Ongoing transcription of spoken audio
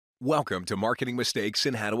Welcome to Marketing Mistakes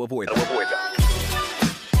and How to Avoid Them.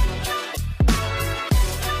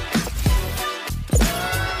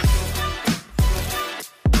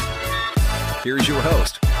 Here's your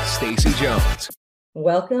host, Stacey Jones.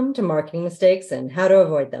 Welcome to Marketing Mistakes and How to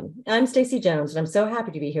Avoid Them. I'm Stacey Jones, and I'm so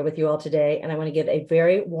happy to be here with you all today. And I want to give a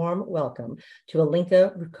very warm welcome to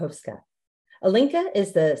Alinka Rutkowska. Alinka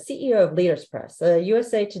is the CEO of Leaders Press, a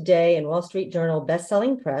USA Today and Wall Street Journal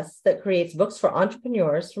best-selling press that creates books for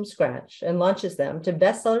entrepreneurs from scratch and launches them to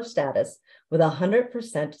bestseller status with a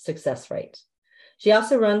 100% success rate. She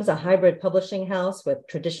also runs a hybrid publishing house with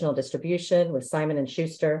traditional distribution with Simon &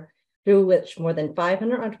 Schuster, through which more than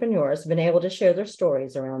 500 entrepreneurs have been able to share their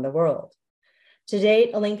stories around the world. To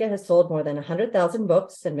date, Alinka has sold more than 100,000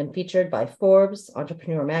 books and been featured by Forbes,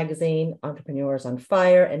 Entrepreneur Magazine, Entrepreneurs on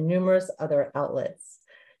Fire, and numerous other outlets.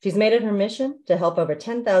 She's made it her mission to help over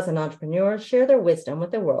 10,000 entrepreneurs share their wisdom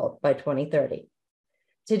with the world by 2030.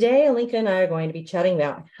 Today, Alinka and I are going to be chatting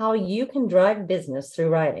about how you can drive business through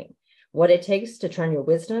writing, what it takes to turn your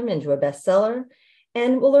wisdom into a bestseller,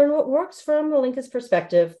 and we'll learn what works from Alinka's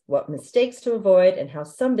perspective, what mistakes to avoid, and how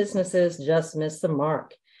some businesses just miss the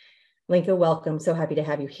mark. Alinka, welcome. So happy to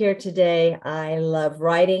have you here today. I love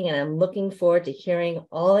writing, and I'm looking forward to hearing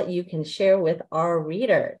all that you can share with our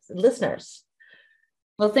listeners.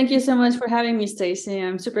 Well, thank you so much for having me, Stacey.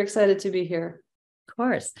 I'm super excited to be here. Of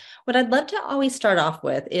course. What I'd love to always start off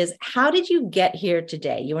with is, how did you get here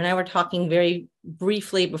today? You and I were talking very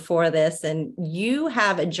briefly before this, and you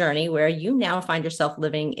have a journey where you now find yourself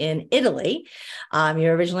living in Italy.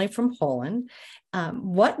 You're originally from Poland.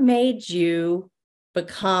 What made you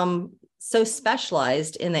become so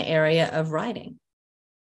specialized in the area of writing?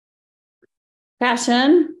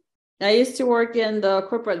 Passion. I used to work in the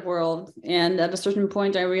corporate world, and at a certain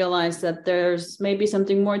point, I realized that there's maybe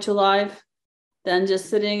something more to life than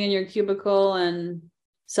just sitting in your cubicle and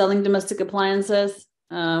selling domestic appliances,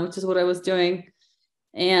 which is what I was doing.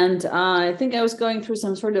 And I think I was going through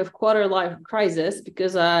some sort of quarter life crisis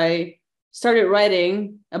because I started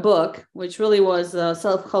writing a book, which really was a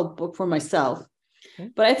self-help book for myself.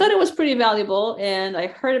 But I thought it was pretty valuable, and I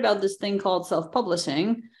heard about this thing called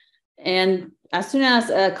self-publishing. And as soon as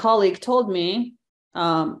a colleague told me,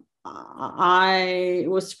 I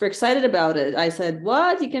was super excited about it. I said,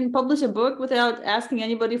 "What? You can publish a book without asking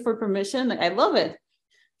anybody for permission? I love it."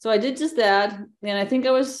 So I did just that, and I think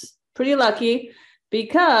I was pretty lucky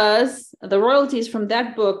because the royalties from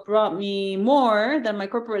that book brought me more than my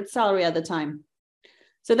corporate salary at the time.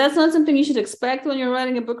 So that's not something you should expect when you're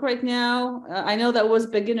writing a book right now. I know that was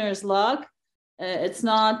beginner's luck. It's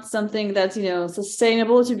not something that's,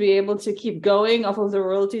 sustainable to be able to keep going off of the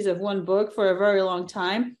royalties of one book for a very long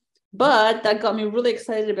time. But that got me really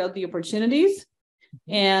excited about the opportunities.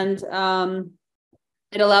 And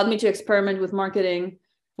it allowed me to experiment with marketing,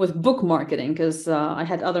 with book marketing, because I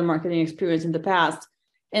had other marketing experience in the past.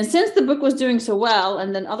 And since the book was doing so well,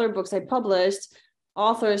 and then other books I published,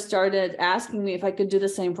 authors started asking me if I could do the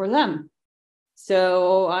same for them.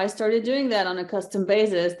 So I started doing that on a custom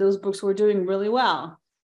basis. Those books were doing really well.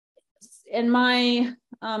 And my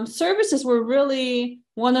services were really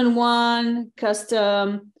one-on-one,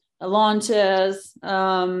 custom launches,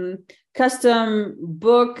 custom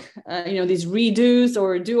book, these redos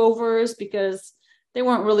or do-overs, because they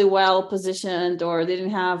weren't really well positioned or they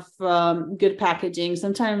didn't have good packaging.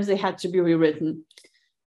 Sometimes they had to be rewritten.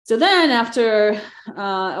 So then after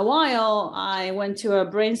a while, I went to a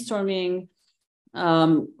brainstorming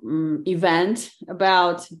event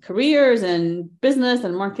about careers and business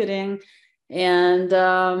and marketing. And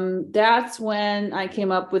that's when I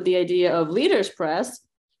came up with the idea of Leaders Press,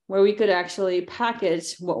 where we could actually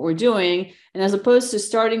package what we're doing. And as opposed to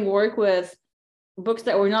starting work with books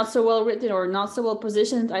that were not so well written or not so well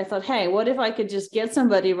positioned, I thought, hey, what if I could just get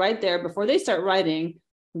somebody right there before they start writing,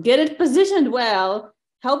 get it positioned well,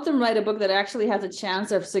 help them write a book that actually has a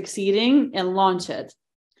chance of succeeding and launch it.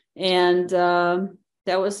 And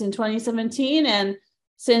that was in 2017. And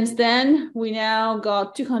since then, we now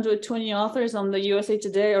got 220 authors on the USA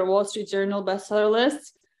Today or Wall Street Journal bestseller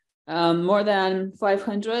lists. More than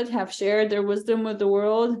 500 have shared their wisdom with the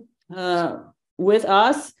world, with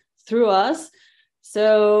us, through us.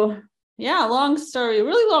 So yeah,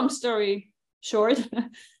 really long story short,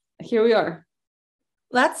 here we are.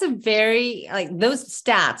 That's those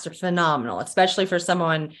stats are phenomenal, especially for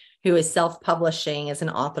someone who is self-publishing as an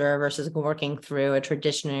author versus working through a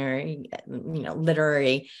traditional,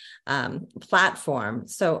 literary platform.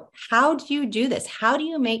 So how do you do this? How do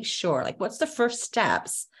you make sure, what's the first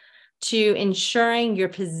steps to ensuring you're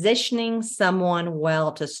positioning someone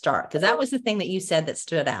well to start? Because that was the thing that you said that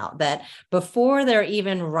stood out, that before they're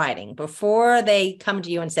even writing, before they come to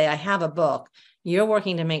you and say, I have a book, you're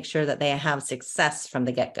working to make sure that they have success from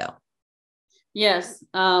the get-go. Yes.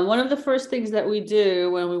 One of the first things that we do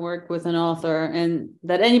when we work with an author, and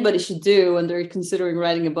that anybody should do when they're considering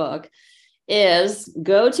writing a book, is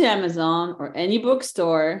go to Amazon or any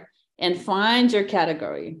bookstore and find your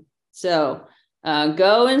category. So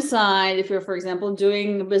go inside. If you're, for example,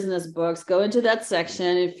 doing business books, go into that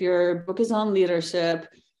section. If your book is on leadership,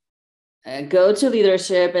 go to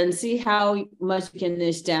leadership and see how much you can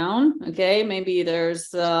niche down. Okay, maybe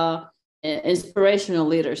there's inspirational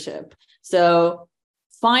leadership. So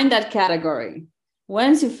find that category.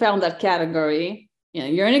 Once you've found that category,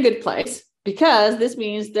 you're in a good place, because this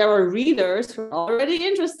means there are readers who are already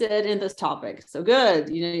interested in this topic. So good,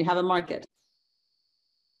 you have a market.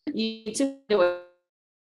 You need to do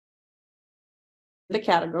the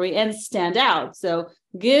category and stand out. So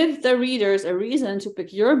give the readers a reason to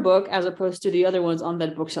pick your book as opposed to the other ones on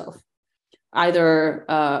that bookshelf, either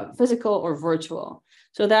physical or virtual.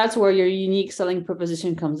 So that's where your unique selling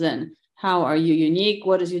proposition comes in. How are you unique?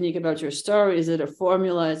 What is unique about your story? Is it a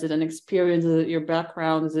formula? Is it an experience? Is it your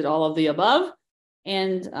background? Is it all of the above?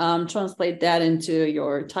 And translate that into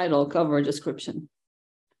your title, cover, description.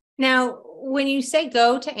 Now, when you say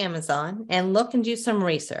go to Amazon and look and do some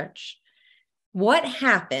research, what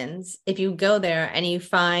happens if you go there and you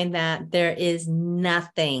find that there is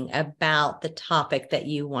nothing about the topic that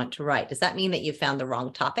you want to write? Does that mean that you found the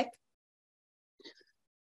wrong topic?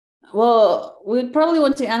 Well, we'd probably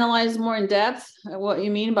want to analyze more in depth what you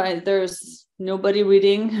mean by there's nobody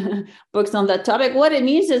reading books on that topic. What it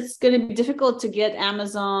means is it's going to be difficult to get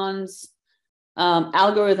Amazon's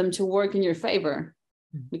algorithm to work in your favor,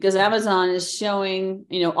 because Amazon is showing,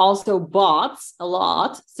 also bots a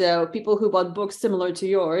lot. So people who bought books similar to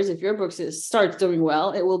yours, if your book starts doing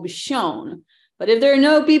well, it will be shown. But if there are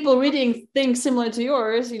no people reading things similar to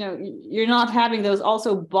yours, you're not having those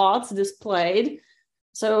also bots displayed.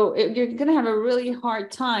 So you're going to have a really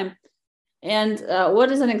hard time. And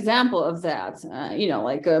what is an example of that?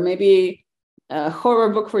 Maybe a horror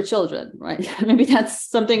book for children, right? Maybe that's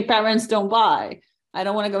something parents don't buy. I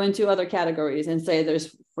don't want to go into other categories and say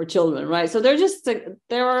there's for children, right? So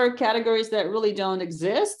there are categories that really don't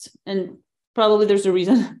exist, and probably there's a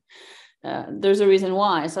reason. There's a reason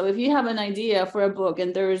why. So if you have an idea for a book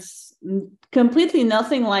and there's completely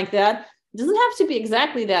nothing like that, it doesn't have to be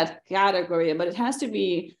exactly that category, but it has to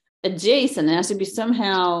be adjacent. It has to be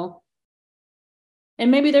somehow, and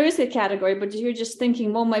maybe there is a category, but you're just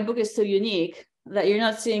thinking, well, my book is so unique that you're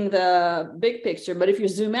not seeing the big picture. But if you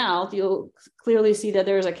zoom out, you'll clearly see that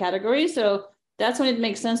there is a category. So that's when it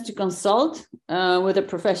makes sense to consult with a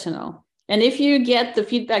professional. And if you get the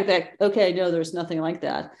feedback that, okay, no, there's nothing like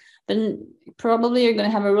that, then probably you're going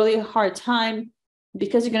to have a really hard time,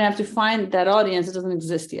 because you're going to have to find that audience that doesn't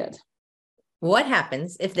exist yet. What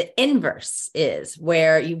happens if the inverse is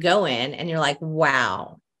where you go in and you're like,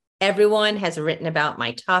 wow, everyone has written about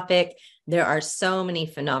my topic. There are so many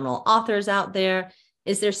phenomenal authors out there.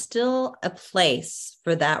 Is there still a place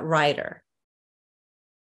for that writer?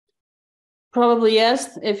 Probably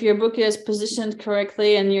yes. If your book is positioned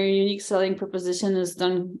correctly and your unique selling proposition is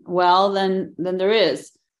done well, then there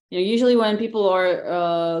is. Usually when people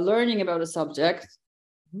are learning about a subject,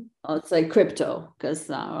 let's say crypto, because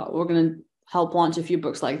we're going to help launch a few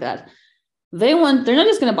books like that. They're not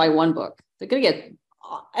just going to buy one book. They're going to get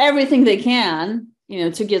everything they can,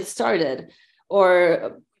 to get started.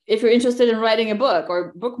 Or if you're interested in writing a book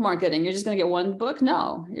or book marketing, you're just going to get one book.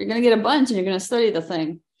 No, you're going to get a bunch and you're going to study the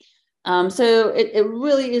thing. So it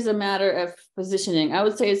really is a matter of positioning. I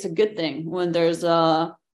would say it's a good thing when there's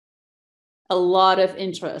a lot of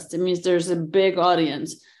interest. It means there's a big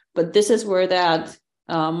audience, but this is where that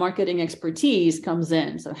marketing expertise comes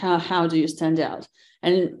in. So how do you stand out?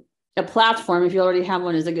 And a platform, if you already have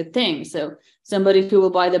one, is a good thing. So somebody who will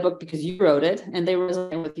buy the book because you wrote it and they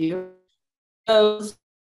resonate with you,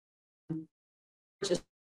 just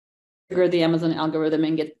trigger the Amazon algorithm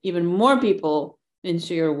and get even more people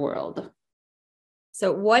into your world.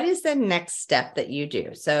 So what is the next step that you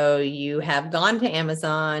do? So you have gone to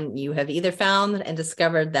Amazon, you have either found and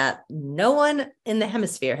discovered that no one in the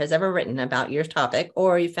hemisphere has ever written about your topic,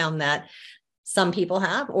 or you found that some people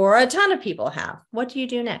have, or a ton of people have. What do you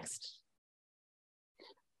do next?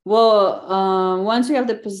 Well, once you have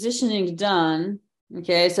the positioning done,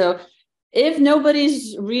 okay, so if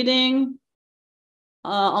nobody's reading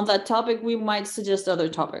on that topic, we might suggest other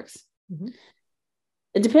topics. Mm-hmm.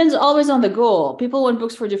 It depends always on the goal. People want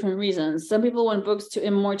books for different reasons. Some people want books to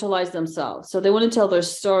immortalize themselves. So they want to tell their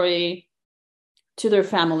story to their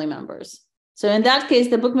family members. So in that case,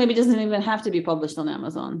 the book maybe doesn't even have to be published on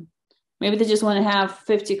Amazon. Maybe they just want to have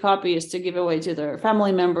 50 copies to give away to their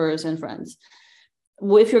family members and friends.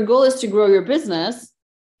 If your goal is to grow your business,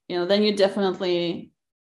 then you definitely,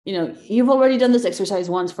 you've already done this exercise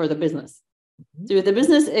once for the business. So if the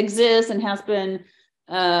business exists and has been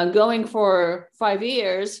going for 5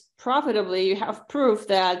 years profitably, you have proof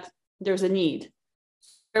that there's a need.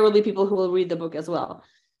 There will be people who will read the book as well.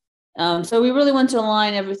 So we really want to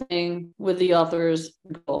align everything with the author's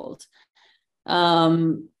goals.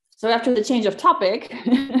 So after the change of topic,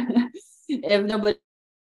 if nobody,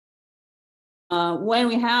 when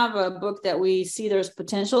we have a book that we see there's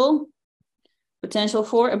potential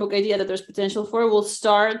for, a book idea that there's potential for,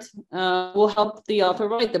 we'll help the author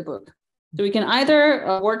write the book. So we can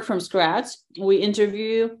either work from scratch, we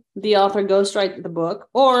interview the author, ghostwrite the book,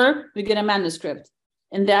 or we get a manuscript.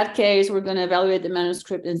 In that case, we're going to evaluate the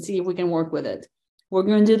manuscript and see if we can work with it. We're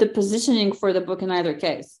going to do the positioning for the book in either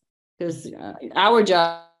case, because our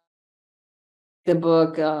job, the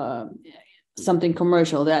book, something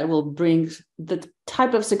commercial that will bring the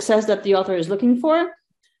type of success that the author is looking for.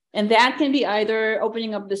 And that can be either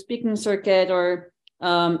opening up the speaking circuit or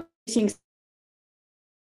have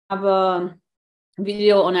a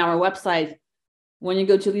video on our website. When you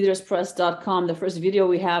go to leaderspress.com, the first video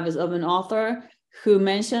we have is of an author who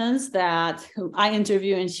I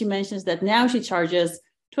interview, and she mentions that now she charges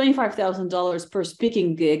 $25,000 per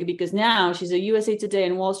speaking gig because now she's a USA Today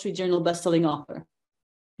and Wall Street Journal bestselling author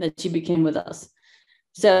that she became with us.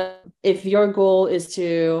 So if your goal is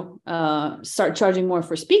to start charging more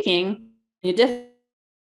for speaking, you definitely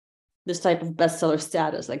this type of bestseller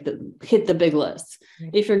status, like hit the big list.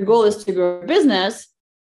 If your goal is to grow a business,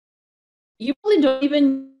 you probably don't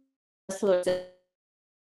even bestseller status,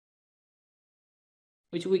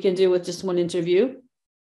 which we can do with just one interview,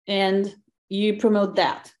 and you promote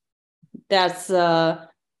that. That's the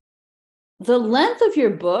length of your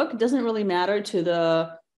book doesn't really matter to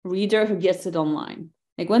the reader who gets it online.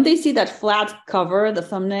 Like when they see that flat cover, the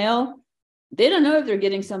thumbnail, they don't know if they're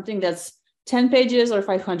getting something that's 10 pages or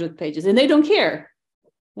 500 pages, and they don't care.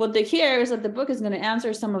 What they care is that the book is going to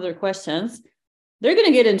answer some of their questions. They're going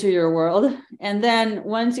to get into your world. And then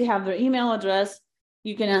once you have their email address,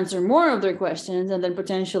 you can answer more of their questions, and then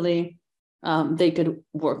potentially they could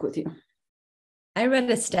work with you. I read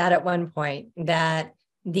a stat at one point that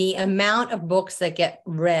the amount of books that get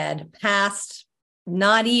read past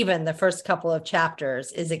not even the first couple of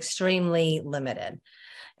chapters is extremely limited.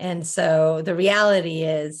 And so the reality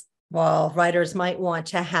is, while writers might want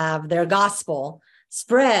to have their gospel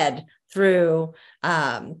spread through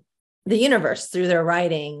the universe, through their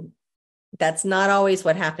writing, that's not always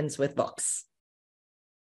what happens with books.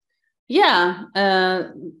 Yeah,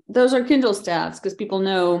 those are Kindle stats because people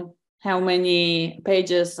know how many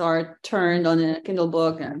pages are turned on a Kindle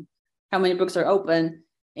book and how many books are open.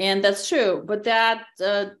 And that's true. But that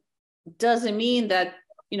doesn't mean that,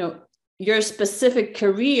 your specific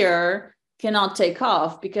career cannot take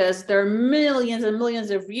off, because there are millions and millions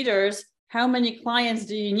of readers. How many clients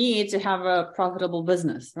do you need to have a profitable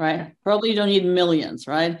business, right? Probably you don't need millions,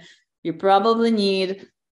 right? You probably need,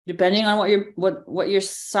 depending on what your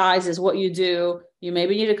size is, what you do, you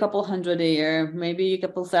maybe need a couple hundred a year, maybe a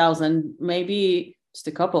couple thousand, maybe just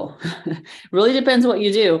a couple. Really depends what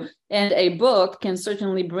you do. And a book can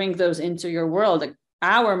certainly bring those into your world. Like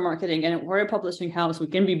our marketing, and we're a publishing house, we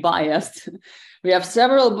can be biased. We have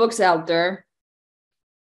several books out there.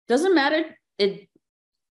 Doesn't matter. It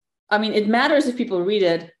matters if people read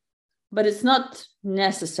it, but it's not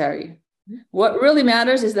necessary. What really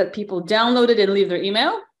matters is that people download it and leave their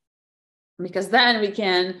email, because then we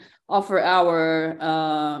can offer our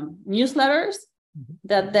newsletters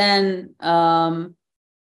that then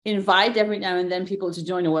invite every now and then people to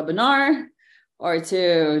join a webinar or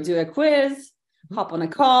to do a quiz, hop on a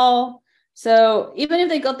call. So even if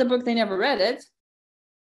they got the book, they never read it,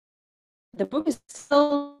 the book is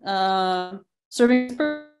still serving.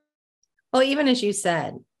 Well, even as you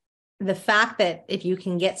said, the fact that if you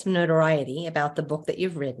can get some notoriety about the book that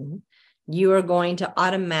you've written, you are going to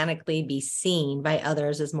automatically be seen by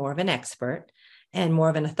others as more of an expert and more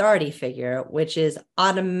of an authority figure, which is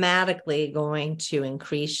automatically going to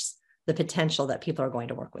increase the potential that people are going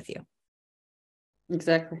to work with you.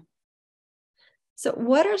 Exactly. So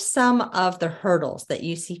what are some of the hurdles that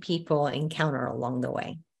you see people encounter along the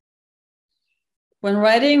way? When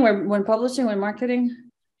writing, when publishing, when marketing?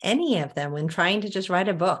 any of them when trying to just write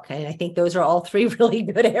a book? And I think those are all three really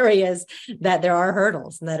good areas that there are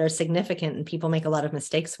hurdles that are significant and people make a lot of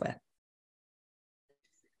mistakes with.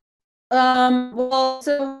 Well,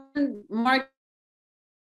 so marketing,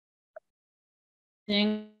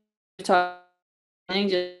 just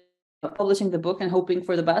publishing the book and hoping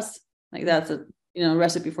for the best, like that's a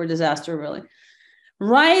recipe for disaster, really.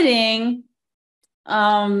 Writing,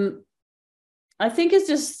 I think it's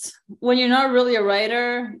just when you're not really a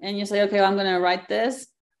writer and you say, okay, I'm going to write this,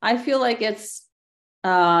 I feel like it's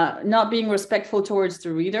not being respectful towards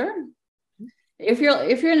the reader. If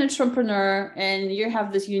you're an entrepreneur and you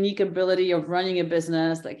have this unique ability of running a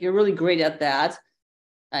business, like you're really great at that,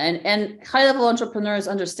 and high level entrepreneurs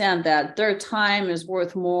understand that their time is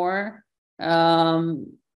worth more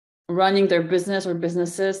running their business or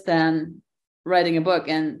businesses than writing a book,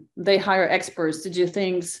 and they hire experts to do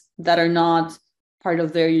things that are not part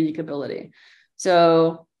of their unique ability.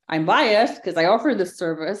 So I'm biased because I offer this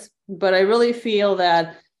service, but I really feel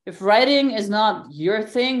that if writing is not your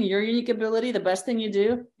thing, your unique ability, the best thing you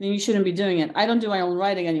do, then you shouldn't be doing it. I don't do my own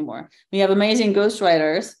writing anymore. We have amazing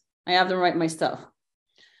ghostwriters. I have them write my stuff.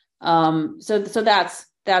 So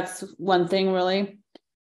that's one thing, really.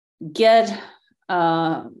 Get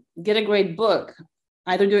a great book.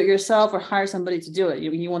 Either do it yourself or hire somebody to do it.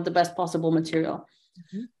 You want the best possible material.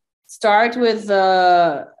 Mm-hmm. Start with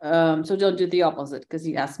so don't do the opposite because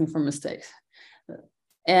you asked me for mistakes.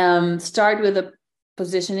 Start with a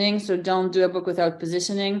positioning. So don't do a book without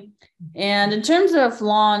positioning. And in terms of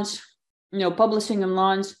launch, publishing and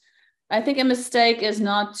launch, I think a mistake is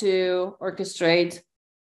not to orchestrate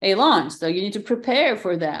a launch. So you need to prepare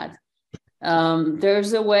for that.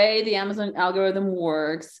 There's a way the Amazon algorithm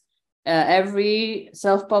works. Every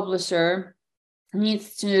self-publisher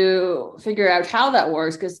needs to figure out how that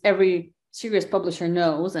works because every serious publisher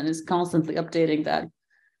knows and is constantly updating that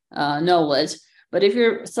knowledge. But if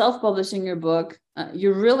you're self-publishing your book,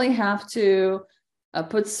 you really have to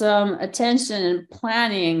put some attention and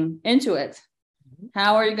planning into it.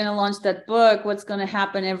 How are you going to launch that book? What's going to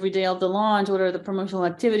happen every day of the launch? What are the promotional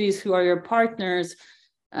activities? Who are your partners?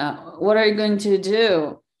 What are you going to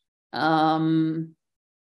do? And,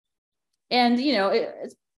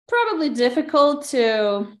 it's probably difficult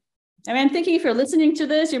to, I'm thinking if you're listening to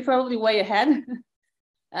this, you're probably way ahead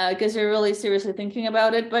because you're really seriously thinking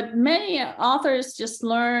about it. But many authors just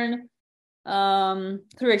learn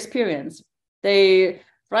through experience. They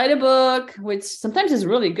write a book, which sometimes is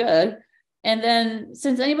really good. And then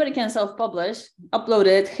since anybody can self-publish, upload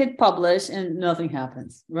it, hit publish, and nothing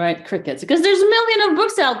happens, right? Crickets. Because there's a million of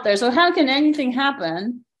books out there. So how can anything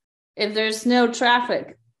happen if there's no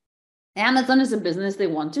traffic? Amazon is a business they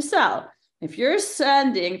want to sell. If you're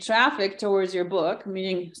sending traffic towards your book,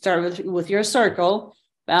 meaning start with your circle,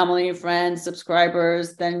 family, friends,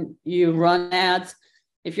 subscribers, then you run ads.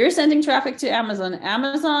 If you're sending traffic to Amazon,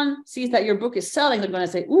 Amazon sees that your book is selling. They're going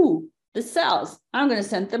to say, ooh, this sells. I'm going to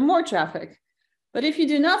send them more traffic. But if you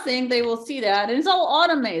do nothing, they will see that. And it's all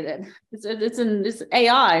automated. It's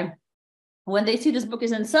AI. When they see this book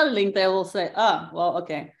isn't selling, they will say, well,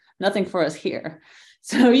 okay, nothing for us here.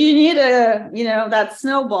 So you need that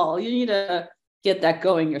snowball. You need to get that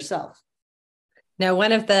going yourself. Now,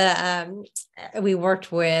 one of the, we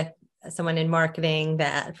worked with someone in marketing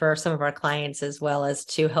that for some of our clients, as well as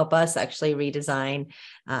to help us actually redesign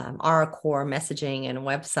our core messaging and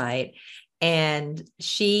website. And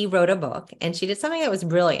she wrote a book and she did something that was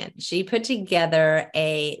brilliant. She put together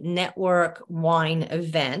a network wine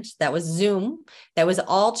event that was Zoom, that was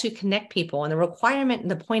all to connect people, and the requirement and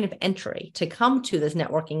the point of entry to come to this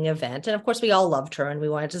networking event. And of course, we all loved her and we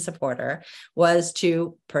wanted to support her, was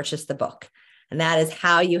to purchase the book. And that is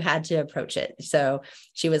how you had to approach it. So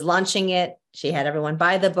she was launching it. She had everyone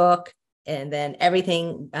buy the book. And then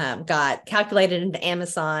everything got calculated into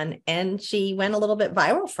Amazon, and she went a little bit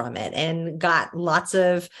viral from it and got lots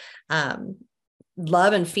of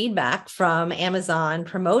love and feedback from Amazon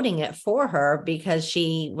promoting it for her because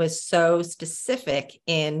she was so specific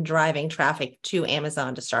in driving traffic to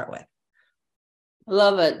Amazon to start with.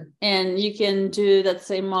 Love it. And you can do that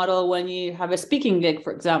same model when you have a speaking gig,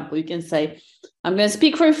 for example. You can say, I'm going to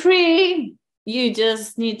speak for free. You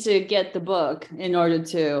just need to get the book in order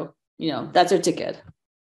to, that's your ticket.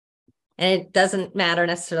 And it doesn't matter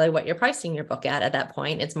necessarily what you're pricing your book at that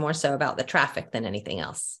point. It's more so about the traffic than anything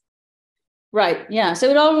else. Right. Yeah. So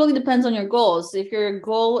it all really depends on your goals. If your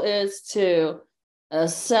goal is to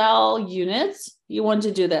sell units, you want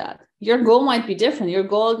to do that. Your goal might be different. Your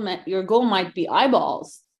goal might be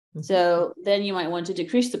eyeballs. Mm-hmm. So then you might want to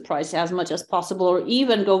decrease the price as much as possible, or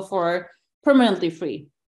even go for permanently free.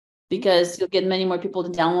 because you'll get many more people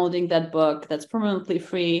downloading that book that's permanently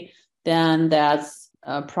free than that's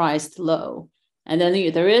priced low. And then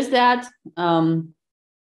there is that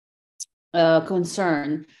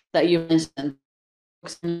concern that you mentioned.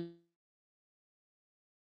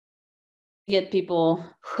 Get people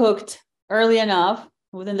hooked early enough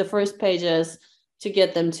within the first pages to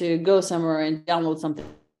get them to go somewhere and download something,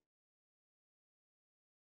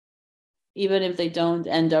 even if they don't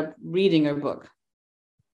end up reading a book.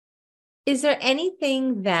 Is there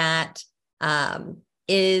anything that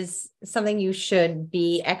is something you should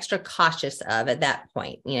be extra cautious of at that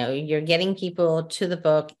point? You know, you're getting people to the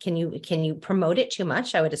book. Can you promote it too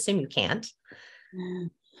much? I would assume you can't.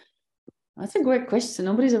 That's a great question.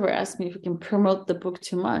 Nobody's ever asked me if we can promote the book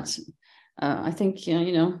too much. I think,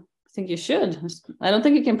 I think you should. I don't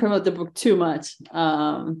think you can promote the book too much.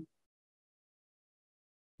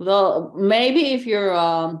 Well, maybe if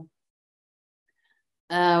you're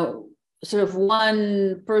sort of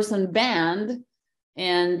one person band,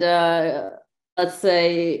 and let's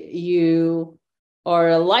say you are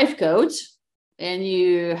a life coach and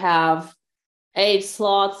you have 8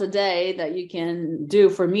 slots a day that you can do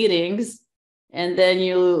for meetings, and then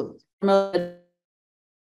you promote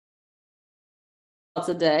slots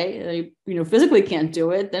a day, you physically can't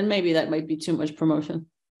do it, then maybe that might be too much promotion.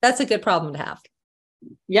 That's a good problem to have.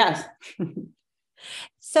 Yes.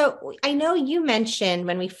 So I know you mentioned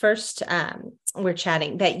when we first were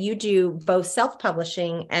chatting that you do both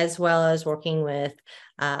self-publishing as well as working with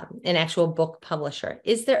an actual book publisher.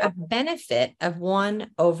 Is there a benefit of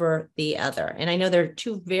one over the other? And I know there are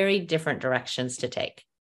two very different directions to take.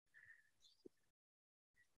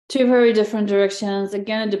 Two very different directions.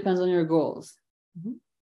 Again, it depends on your goals.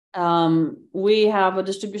 Mm-hmm. We have a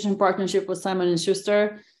distribution partnership with Simon &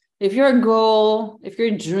 Schuster. If your goal, if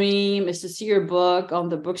your dream is to see your book on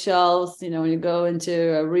the bookshelves, when you go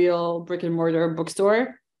into a real brick and mortar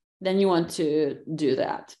bookstore, then you want to do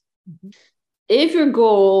that. Mm-hmm. If your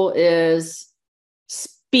goal is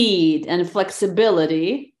speed and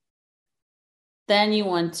flexibility, then you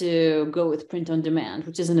want to go with print on demand,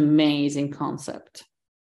 which is an amazing concept.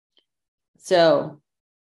 So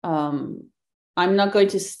I'm not going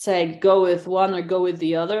to say go with one or go with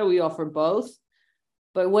the other. We offer both.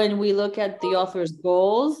 But when we look at the author's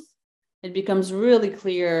goals, it becomes really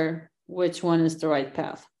clear which one is the right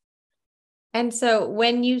path. And so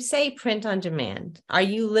when you say print on demand, are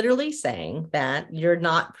you literally saying that you're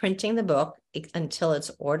not printing the book until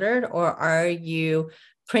it's ordered, or are you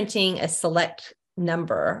printing a select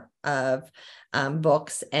number of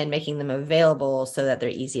books and making them available so that they're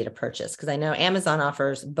easy to purchase? Because I know Amazon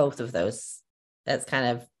offers both of those. That's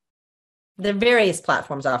kind of, the various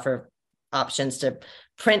platforms offer options to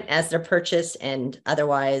print as they're purchased, and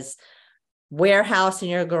otherwise warehouse in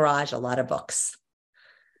your garage a lot of books.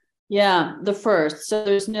 Yeah, the first. So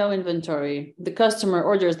there's no inventory. The customer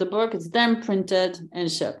orders the book, it's then printed and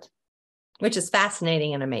shipped. Which is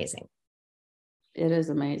fascinating and amazing. It is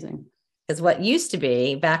amazing. Because what used to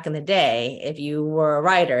be back in the day, if you were a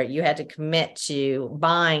writer, you had to commit to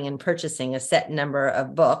buying and purchasing a set number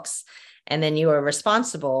of books, and then you were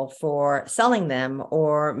responsible for selling them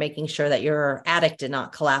or making sure that your attic did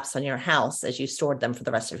not collapse on your house as you stored them for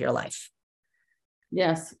the rest of your life.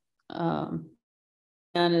 Yes. And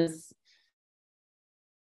it's...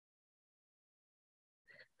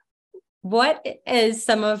 What is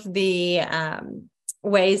some of the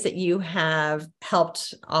ways that you have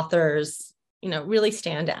helped authors, really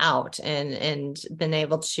stand out and been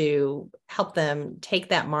able to help them take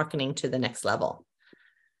that marketing to the next level?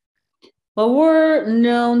 Well, we're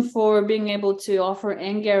known for being able to offer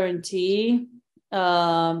and guarantee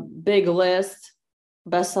big list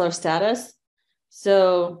bestseller status.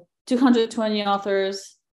 So 220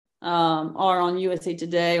 authors are on USA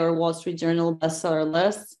Today or Wall Street Journal bestseller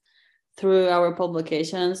lists through our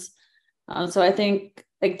publications. So I think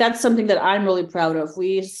that's something that I'm really proud of.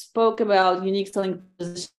 We spoke about unique selling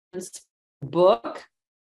positions book.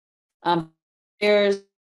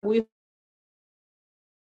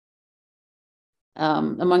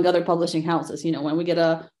 Among other publishing houses, when we get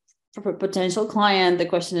a potential client, the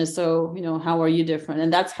question is, so, how are you different?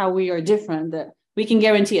 And that's how we are different, that we can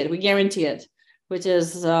guarantee it. We guarantee it, which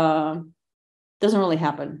is, doesn't really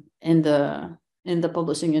happen in the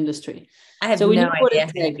publishing industry. I have no idea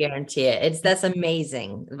how you guarantee it. That's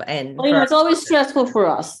amazing. And it's always stressful for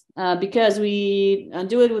us because we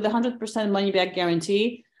do it with 100% money back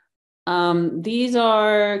guarantee. These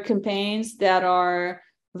are campaigns that are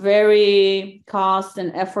very cost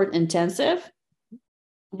and effort intensive,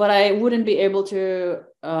 but I wouldn't be able to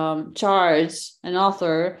charge an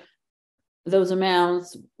author those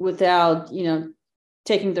amounts without,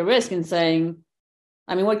 taking the risk and saying,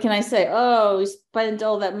 I mean, what can I say? Oh, we spent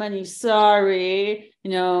all that money. Sorry.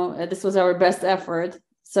 This was our best effort.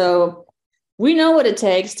 So we know what it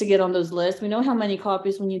takes to get on those lists. We know how many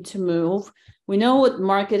copies we need to move. We know what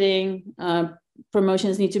marketing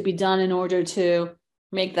promotions need to be done in order to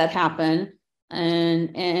make that happen.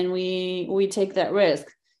 And we take that risk.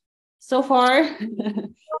 So far,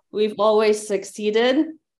 we've always succeeded.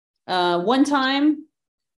 One time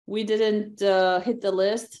we didn't hit the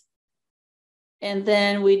list. And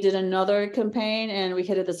then we did another campaign and we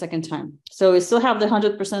hit it the second time. So we still have the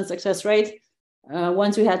 100% success rate.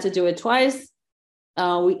 Once we had to do it twice,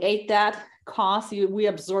 we ate that cost. We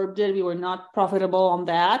absorbed it. We were not profitable on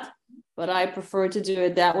that. But I prefer to do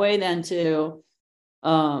it that way than to,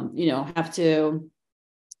 have to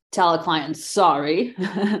tell a client, sorry.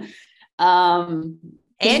 And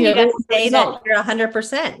you got to say that you're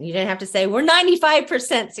 100%. You didn't have to say we're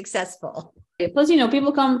 95% successful. Plus,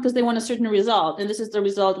 people come because they want a certain result, and this is the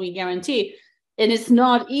result we guarantee. And it's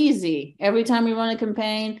not easy. Every time we run a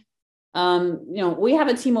campaign, we have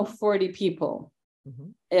a team of 40 people.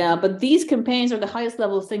 Mm-hmm. But these campaigns are the highest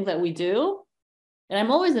level thing that we do. And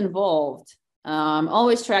I'm always involved. I'm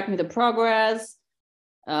always tracking the progress,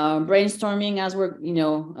 brainstorming as we're,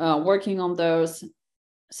 working on those.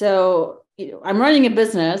 So I'm running a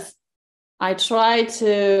business. I try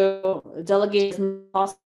to delegate as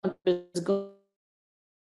much as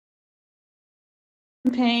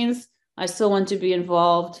campaigns. I still want to be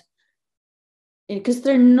involved because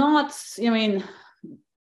they're not,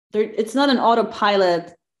 it's not an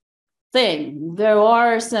autopilot thing. There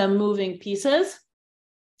are some moving pieces.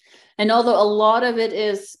 And although a lot of it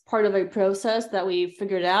is part of a process that we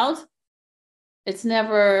figured out, it's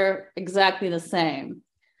never exactly the same.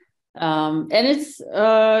 And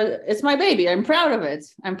it's my baby. I'm proud of it.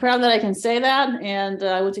 I'm proud that I can say that. And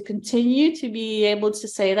I want to continue to be able to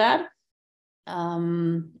say that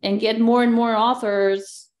and get more and more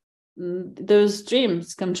authors, those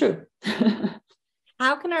dreams come true.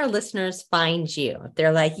 How can our listeners find you? If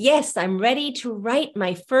they're like, yes, I'm ready to write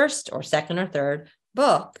my first or second or third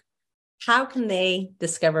book, how can they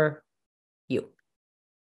discover you?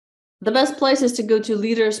 The best place is to go to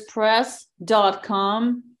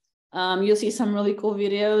leaderspress.com. You'll see some really cool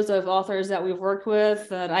videos of authors that we've worked with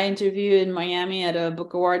that I interviewed in Miami at a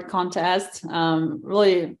book award contest.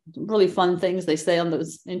 Really, really fun things they say on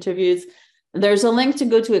those interviews. There's a link to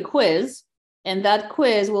go to a quiz, and that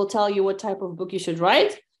quiz will tell you what type of book you should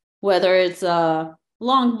write, whether it's a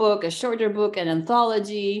long book, a shorter book, an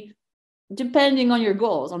anthology, depending on your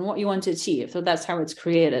goals, on what you want to achieve. So that's how it's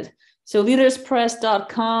created. So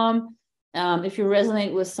leaderspress.com. If you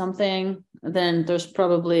resonate with something, then there's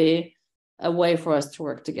probably a way for us to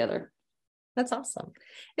work together. That's awesome.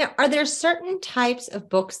 Now, are there certain types of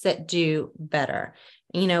books that do better?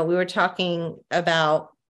 We were talking about,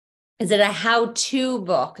 is it a how-to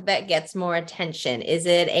book that gets more attention? Is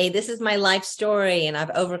it this is my life story and I've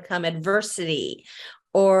overcome adversity,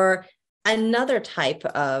 or another type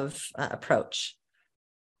of approach?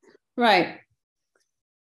 Right.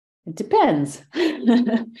 It depends.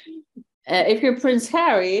 If you're Prince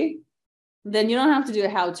Harry, then you don't have to do a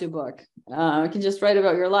how-to book. You can just write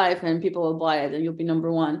about your life and people will buy it and you'll be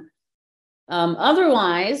number one.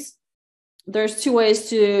 Otherwise, there's two ways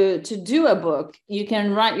to do a book. You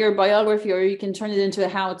can write your biography or you can turn it into a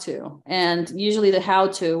how-to. And usually the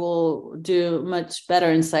how-to will do much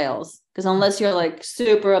better in sales, because unless you're like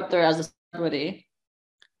super up there as a celebrity,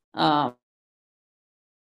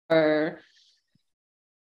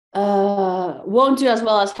 won't do as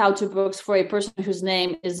well as how-to books for a person whose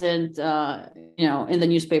name isn't, in the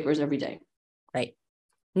newspapers every day. Right.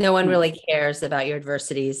 No one really cares about your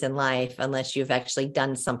adversities in life unless you've actually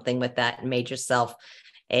done something with that and made yourself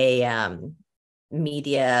a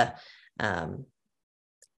media,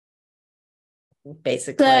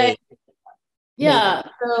 basically. Yeah.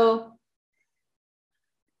 So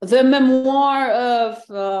the memoir of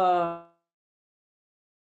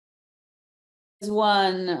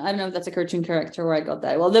one, I don't know if that's a cartoon character where I got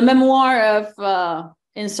that. Well, the memoir of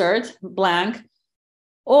insert blank,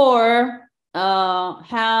 or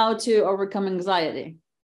how to overcome anxiety,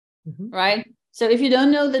 right? So if you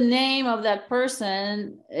don't know the name of that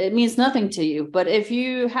person, it means nothing to you. But if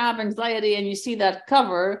you have anxiety and you see that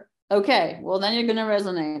cover, okay, well, then you're going to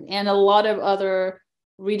resonate. And a lot of other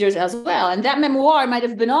readers as well. And that memoir might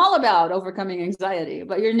have been all about overcoming anxiety,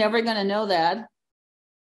 but you're never going to know that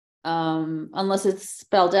unless it's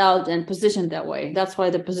spelled out and positioned that way. That's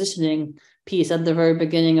why the positioning piece at the very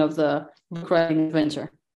beginning of the book writing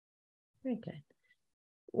adventure. Very good.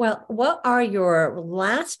 Well, what are your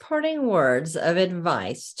last parting words of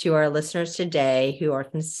advice to our listeners today who are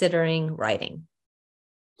considering writing?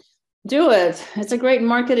 Do it. It's a great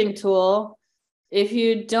marketing tool. If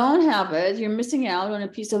you don't have it, you're missing out on a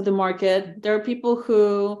piece of the market. There are people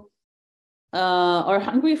who are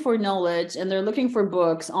hungry for knowledge and they're looking for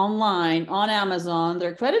books online on Amazon.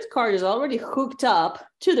 Their credit card is already hooked up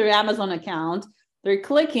to their Amazon account. They're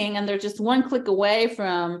clicking and they're just one click away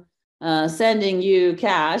from sending you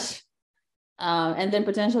cash and then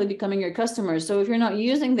potentially becoming your customer. So if you're not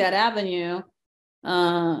using that avenue,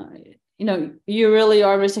 you really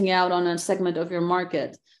are missing out on a segment of your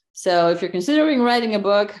market. So if you're considering writing a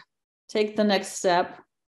book, take the next step,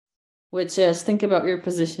 which is think about your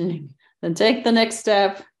positioning. Then take the next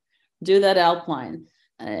step, do that outline.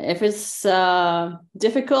 If it's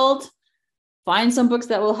difficult, find some books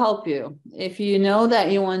that will help you. If you know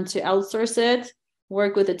that you want to outsource it,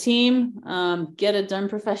 work with a team, get it done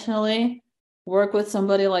professionally, work with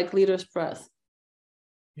somebody like Leaders Press.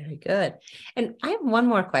 Very good. And I have one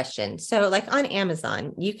more question. So like on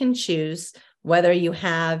Amazon, you can choose whether you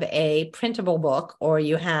have a printable book or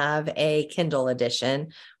you have a Kindle edition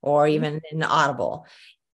or even an Audible.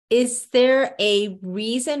 Is there a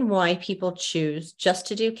reason why people choose just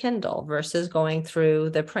to do Kindle versus going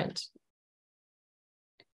through the print?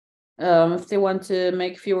 If they want to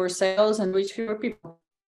make fewer sales and reach fewer people.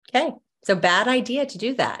 Okay. So bad idea to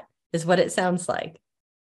do that is what it sounds like.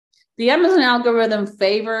 The Amazon algorithm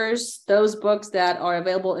favors those books that are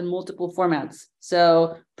available in multiple formats.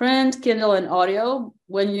 So print, Kindle, and audio,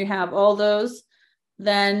 when you have all those,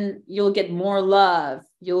 then you'll get more love.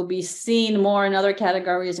 You'll be seen more in other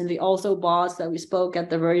categories in the also bots that we spoke at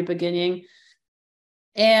the very beginning.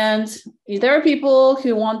 And there are people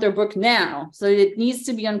who want their book now, so it needs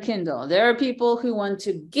to be on Kindle. There are people who want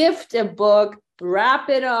to gift a book, wrap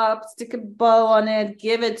it up, stick a bow on it,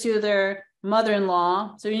 give it to their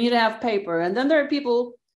mother-in-law. So you need to have paper. And then there are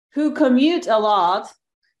people who commute a lot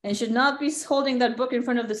and should not be holding that book in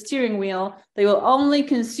front of the steering wheel. They will only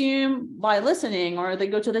consume by listening, or they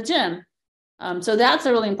go to the gym. So that's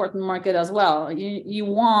a really important market as well. You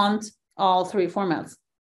want all three formats.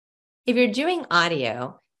 If you're doing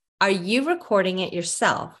audio, are you recording it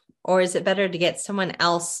yourself, or is it better to get someone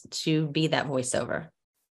else to be that voiceover?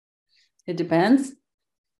 It depends.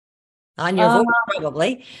 On your voice,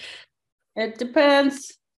 probably. It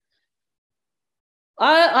depends.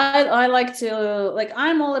 I like to,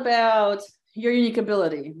 I'm all about your unique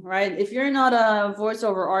ability, right? If you're not a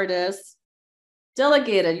voiceover artist,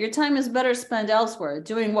 delegate it. Your time is better spent elsewhere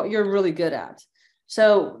doing what you're really good at.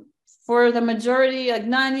 So for the majority, like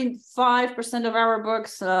 95% of our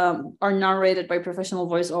books are narrated by professional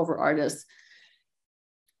voiceover artists.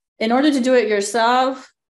 In order to do it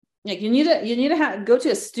yourself, like you need to go to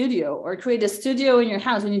a studio or create a studio in your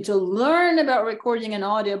house. You need to learn about recording an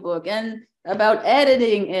audiobook and about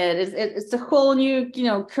editing it. It's a whole new,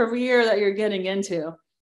 career that you're getting into.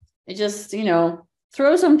 It just,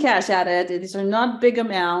 throw some cash at it. These are not big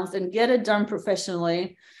amounts, and get it done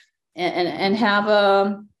professionally and have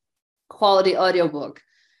a quality audiobook.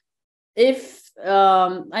 If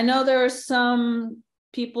I know there are some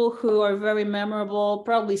people who are very memorable,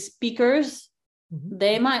 probably speakers.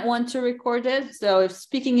 They might want to record it. So if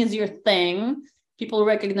speaking is your thing, people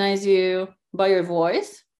recognize you by your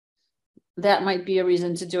voice, that might be a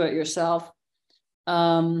reason to do it yourself.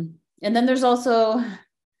 And then there's also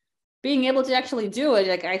being able to actually do it.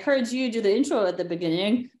 Like I heard you do the intro at the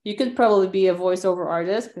beginning. You could probably be a voiceover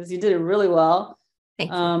artist because you did it really well.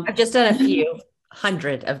 Thank you. I've just done a few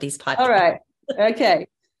hundred of these podcasts. All right. Okay.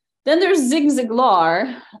 Then there's Zig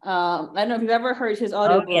Ziglar. I don't know if you've ever heard his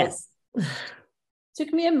audio. Oh, yes.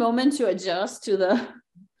 Took me a moment to adjust to the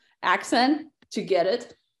accent to get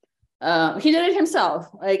it. He did it himself.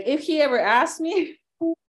 Like if he ever asked me,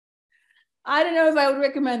 I don't know if I would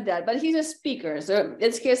recommend that, but he's a speaker. So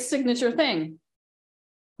it's his signature thing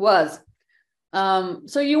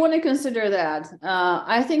so you want to consider that.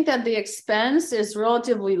 I think that the expense is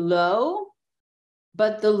relatively low,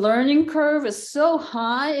 but the learning curve is so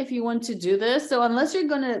high if you want to do this. So unless you're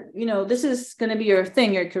going to, this is going to be your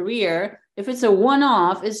thing, your career, if it's a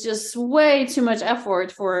one-off, it's just way too much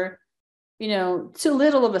effort for, too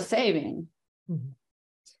little of a saving.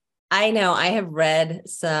 I know I have read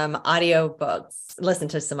some audiobooks,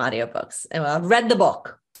 listened to some audiobooks, and I've read the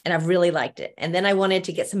book and I've really liked it. And then I wanted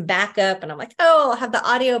to get some backup and I'm like, I'll have the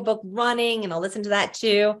audiobook running and I'll listen to that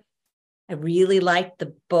too. I really liked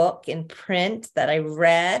the book in print that I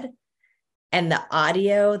read. and the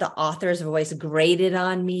audio, the author's voice grated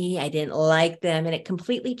on me. I didn't like them, and it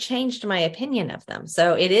completely changed my opinion of them.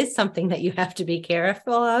 So it is something that you have to be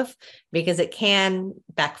careful of because it can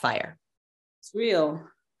backfire. It's real.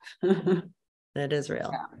 It is real.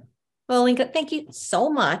 Yeah. Well, Alinka, thank you so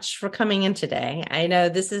much for coming in today. I know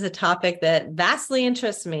this is a topic that vastly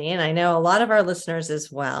interests me, and I know a lot of our listeners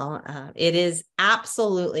as well. It is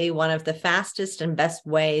absolutely one of the fastest and best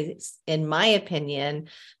ways, in my opinion,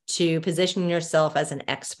 to position yourself as an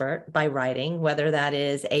expert by writing, whether that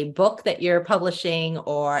is a book that you're publishing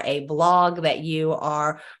or a blog that you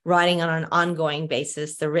are writing on an ongoing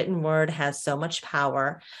basis. The written word has so much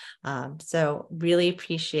power. So really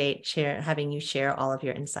appreciate having you share all of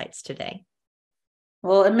your insights today.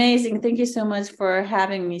 Well, amazing. Thank you so much for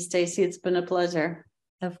having me, Stacy. It's been a pleasure.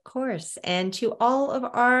 Of course. And to all of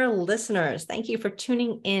our listeners, thank you for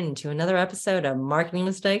tuning in to another episode of Marketing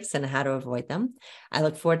Mistakes and How to Avoid Them. I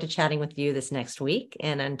look forward to chatting with you this next week.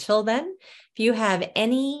 And until then, if you have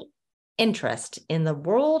any interest in the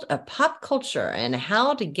world of pop culture and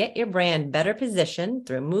how to get your brand better positioned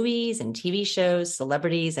through movies and TV shows,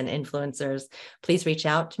 celebrities, and influencers, please reach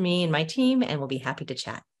out to me and my team, and we'll be happy to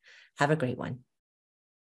chat. Have a great one.